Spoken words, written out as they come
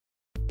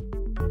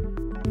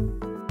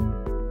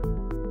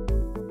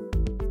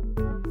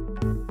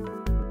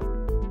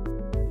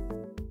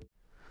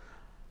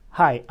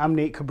Hi, I'm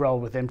Nate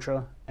Cabral with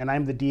IMTRA, and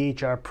I'm the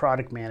DHR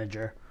Product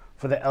Manager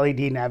for the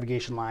LED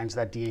navigation lines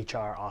that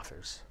DHR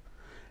offers.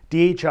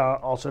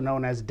 DHR, also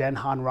known as Den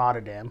Haan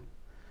Rotterdam,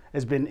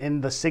 has been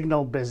in the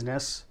signal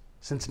business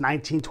since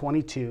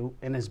 1922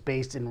 and is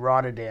based in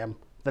Rotterdam,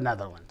 the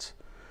Netherlands.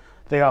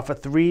 They offer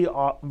three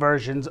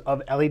versions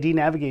of LED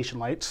navigation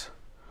lights,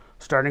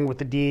 starting with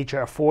the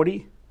DHR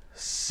 40,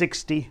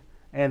 60,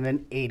 and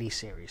then 80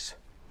 series.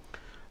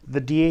 The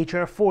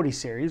DHR 40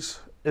 series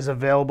is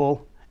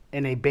available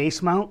in a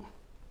base mount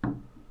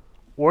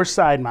or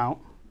side mount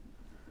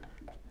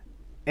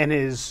and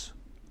is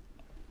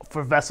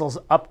for vessels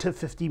up to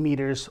 50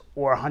 meters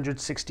or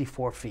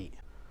 164 feet.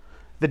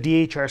 The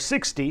DHR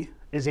 60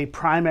 is a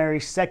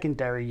primary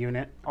secondary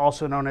unit,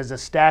 also known as a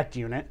stacked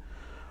unit,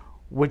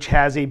 which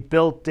has a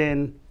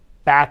built-in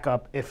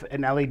backup if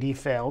an LED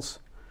fails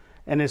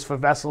and is for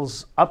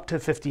vessels up to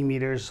 50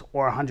 meters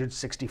or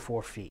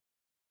 164 feet.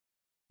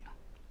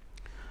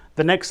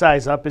 The next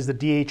size up is the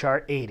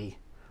DHR 80,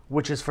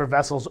 which is for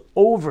vessels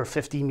over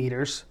 50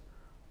 meters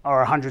or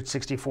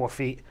 164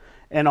 feet,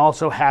 and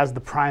also has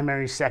the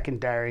primary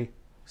secondary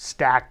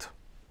stacked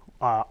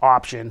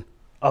option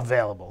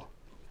available.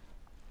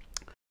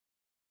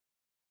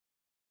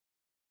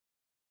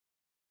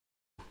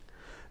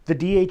 The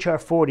DHR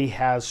 40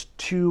 has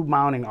two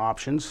mounting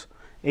options: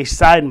 a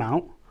side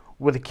mount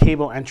with a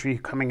cable entry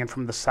coming in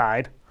from the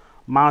side,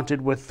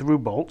 mounted with through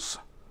bolts,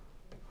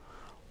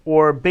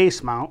 or a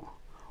base mount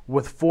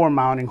with four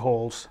mounting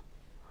holes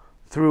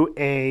through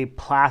a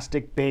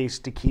plastic base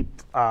to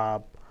keep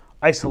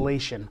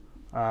isolation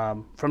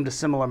from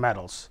dissimilar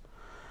metals.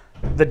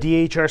 The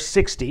DHR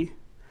 60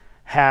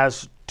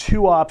 has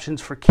two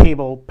options for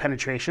cable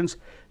penetrations.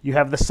 You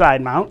have the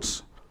side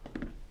mounts,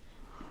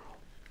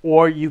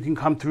 or you can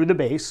come through the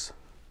base,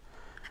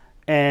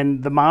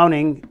 and the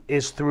mounting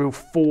is through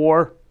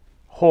four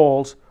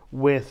holes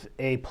with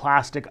a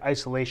plastic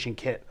isolation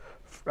kit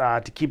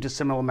to keep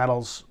dissimilar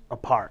metals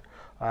apart.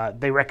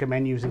 They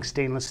recommend using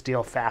stainless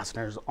steel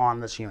fasteners on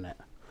this unit.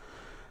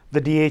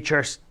 The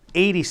DHR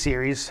 80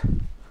 series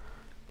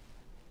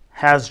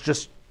has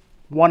just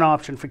one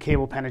option for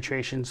cable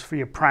penetrations for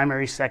your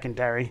primary,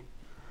 secondary,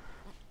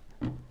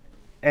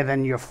 and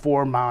then your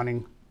four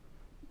mounting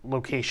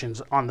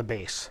locations on the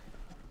base.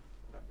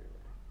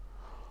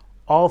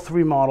 All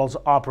three models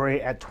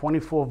operate at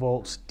 24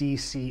 volts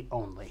DC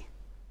only.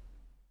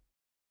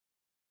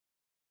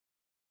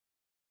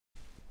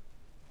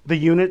 The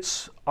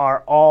units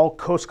are all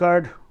Coast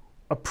Guard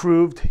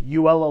approved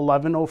UL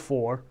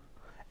 1104,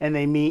 and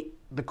they meet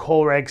the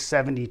Colreg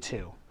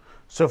 72.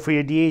 So for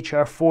your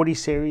DHR 40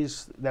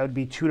 series, that would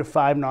be 2 to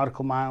 5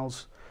 nautical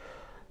miles.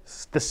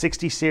 The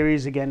 60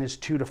 series, again, is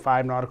 2 to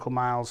 5 nautical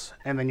miles,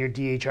 and then your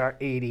DHR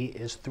 80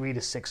 is 3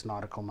 to 6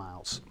 nautical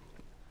miles.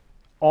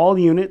 All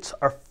units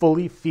are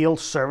fully field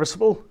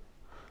serviceable,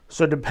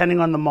 so depending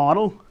on the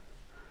model,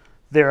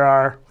 there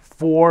are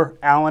 4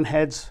 Allen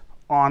heads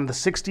on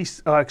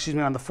the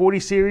on the 40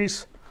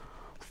 series,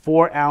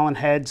 4 Allen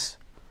heads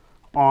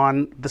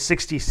on the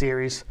 60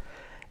 series,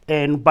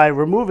 and by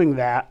removing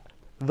that,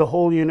 the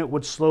whole unit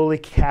would slowly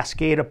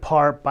cascade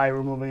apart by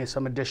removing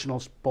some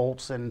additional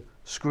bolts and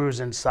screws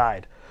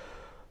inside.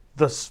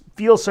 The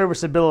field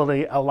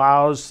serviceability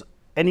allows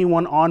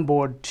anyone on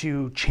board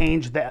to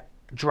change that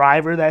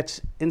driver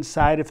that's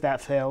inside if that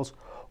fails,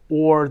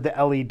 or the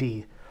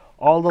LED.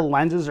 All the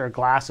lenses are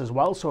glass as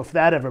well, so if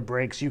that ever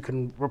breaks, you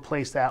can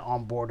replace that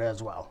on board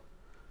as well.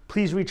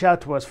 Please reach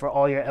out to us for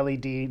all your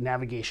LED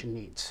navigation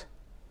needs.